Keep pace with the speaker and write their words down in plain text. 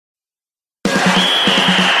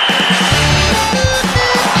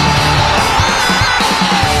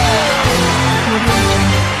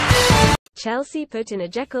Chelsea put in a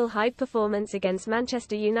Jekyll Hyde performance against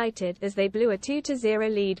Manchester United as they blew a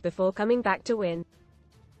 2-0 lead before coming back to win.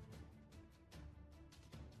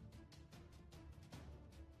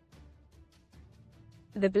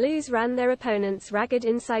 The Blues ran their opponents ragged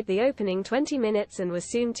inside the opening 20 minutes and was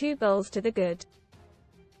soon 2 goals to the good.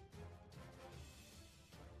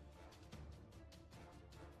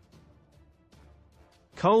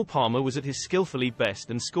 Cole Palmer was at his skillfully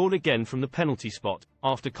best and scored again from the penalty spot,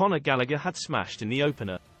 after Conor Gallagher had smashed in the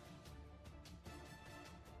opener.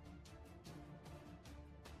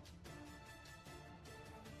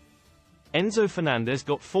 Enzo Fernandez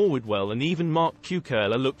got forward well and even Marc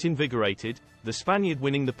Cucurella looked invigorated, the Spaniard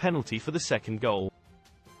winning the penalty for the second goal.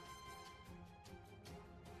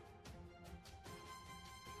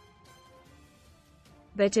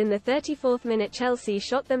 But in the 34th minute Chelsea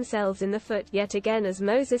shot themselves in the foot yet again as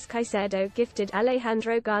Moses Caicedo gifted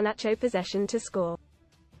Alejandro Garnacho possession to score.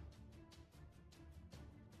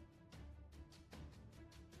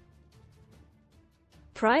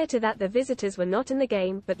 Prior to that the visitors were not in the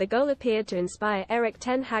game, but the goal appeared to inspire Erik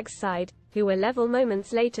ten Hag's side, who were level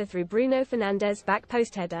moments later through Bruno Fernandes' back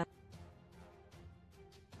post header.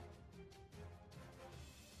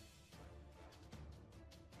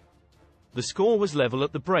 The score was level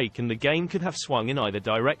at the break and the game could have swung in either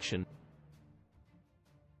direction.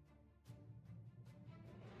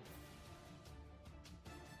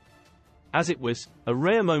 As it was, a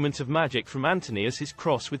rare moment of magic from Antony as his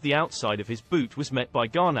cross with the outside of his boot was met by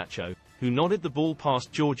Garnacho, who nodded the ball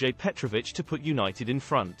past Djordje Petrovic to put United in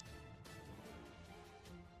front.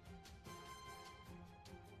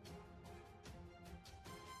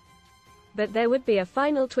 But there would be a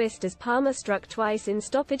final twist as Palmer struck twice in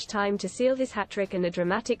stoppage time to seal his hat-trick and a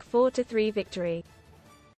dramatic 4-3 victory.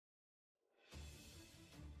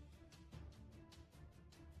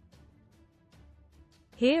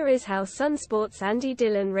 Here is how Sun Sports' Andy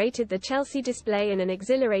Dillon rated the Chelsea display in an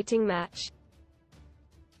exhilarating match.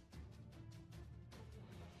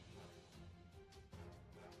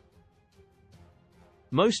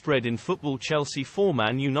 Most read in football: Chelsea 4,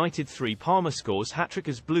 Man United 3. Palmer scores hat-trick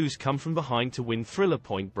as Blues come from behind to win thriller.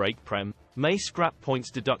 Point Break Prem. May scrap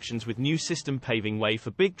points deductions with new system paving way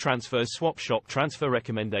for big transfers. Swap shop transfer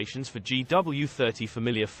recommendations for GW30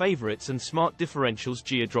 familiar favourites and smart differentials.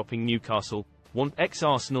 Gia dropping Newcastle. Want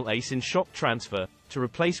ex-Arsenal ace in shock transfer to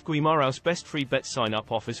replace Guimaraes. Best free bet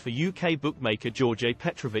sign-up offers for UK bookmaker Djordje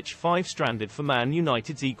Petrovic. 5 stranded for Man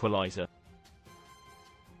United's equaliser.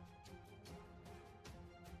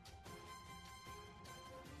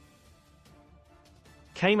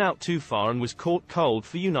 Came out too far and was caught cold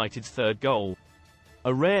for United's third goal.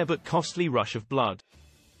 A rare but costly rush of blood.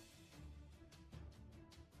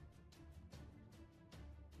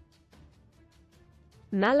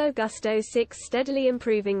 Malo Gusto, 6 steadily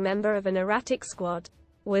improving member of an erratic squad,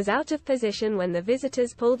 was out of position when the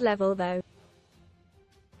visitors pulled level though.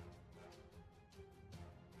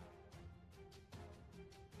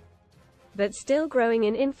 But still growing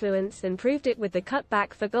in influence and proved it with the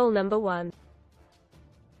cutback for goal number 1.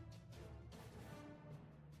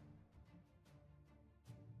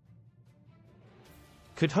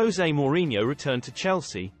 Could Jose Mourinho return to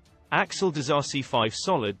Chelsea? Axel Disasi 5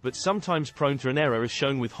 solid but sometimes prone to an error as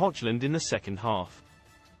shown with Højlund in the second half.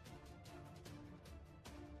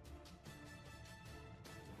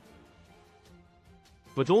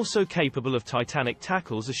 But also capable of titanic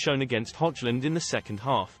tackles as shown against Højlund in the second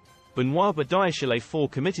half. Benoit Badiashile 4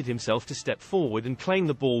 committed himself to step forward and claim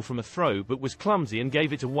the ball from a throw but was clumsy and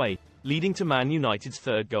gave it away, leading to Man United's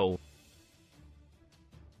third goal.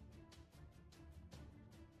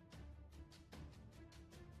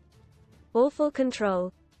 Awful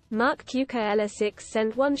control. Marc Cucurella 6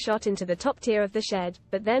 sent one shot into the top tier of the shed,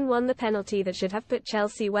 but then won the penalty that should have put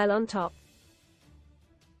Chelsea well on top.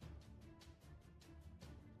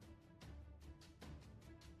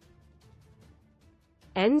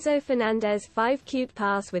 Enzo Fernandez 5 cute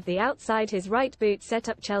pass with the outside his right boot set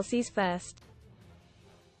up Chelsea's first.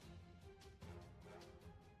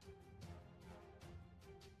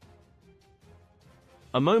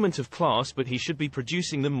 A moment of class, but he should be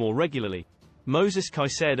producing them more regularly. Moses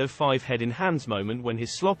Caicedo 5 head-in-hands moment when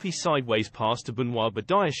his sloppy sideways pass to Benoit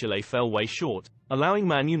Badiashile fell way short, allowing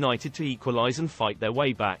Man United to equalise and fight their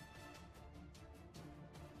way back.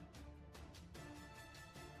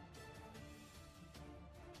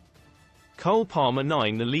 Cole Palmer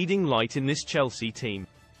 9 the leading light in this Chelsea team.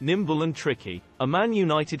 Nimble and tricky. A Man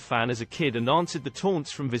United fan as a kid and answered the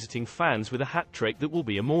taunts from visiting fans with a hat-trick that will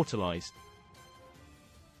be immortalised.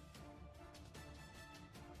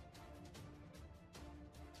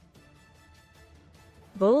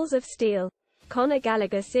 Balls of steel. Conor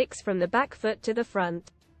Gallagher 6 from the back foot to the front.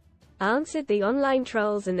 Answered the online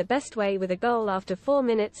trolls in the best way with a goal after 4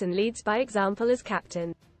 minutes and leads by example as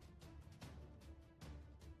captain.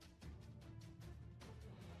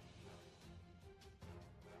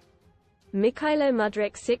 Mykhailo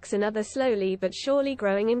Mudryk 6 another slowly but surely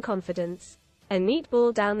growing in confidence. A neat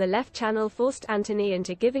ball down the left channel forced Antony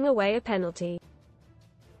into giving away a penalty.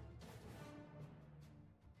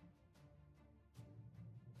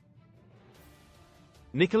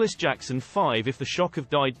 Nicholas Jackson 5 If the shock of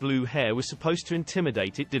dyed blue hair was supposed to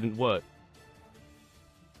intimidate, it didn't work.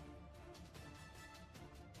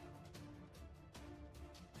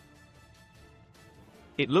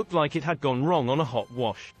 It looked like it had gone wrong on a hot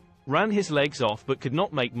wash. Ran his legs off but could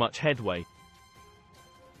not make much headway.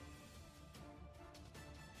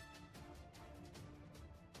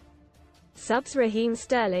 Subs Raheem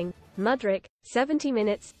Sterling, Mudryk, 70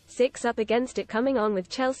 minutes, 6 up against it coming on with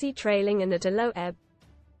Chelsea trailing and at a low ebb.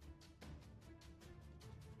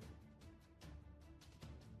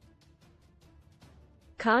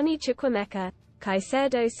 Carney Chukwuemeka,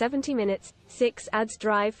 Caicedo 70 minutes, 6 adds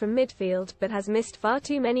drive from midfield but has missed far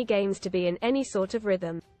too many games to be in any sort of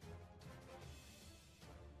rhythm.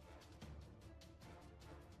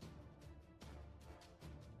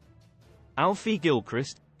 Alfie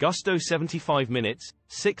Gilchrist, Gusto 75 minutes,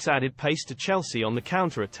 6 added pace to Chelsea on the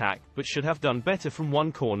counter-attack, but should have done better from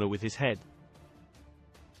one corner with his head.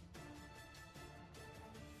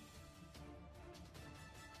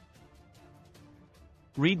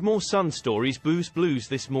 Read more Sun stories. Booze Blues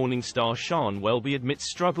this morning. Star Sian Welby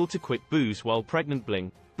admits struggle to quit booze while pregnant.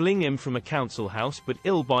 Bling him from a council house but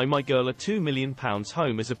ill. Buy my girl a £2 million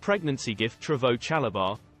home as a pregnancy gift. Trevoh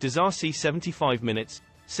Chalobah, Disasi 75 minutes,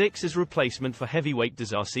 6 as replacement for heavyweight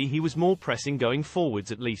Disasi. He was more pressing going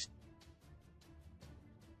forwards at least.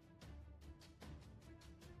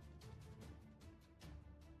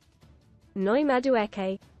 Noi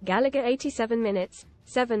Madueke, Gallagher 87 minutes,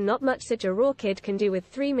 7 not much such a raw kid can do with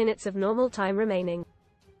 3 minutes of normal time remaining.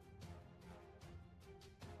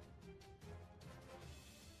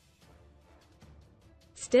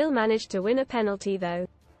 Still managed to win a penalty though.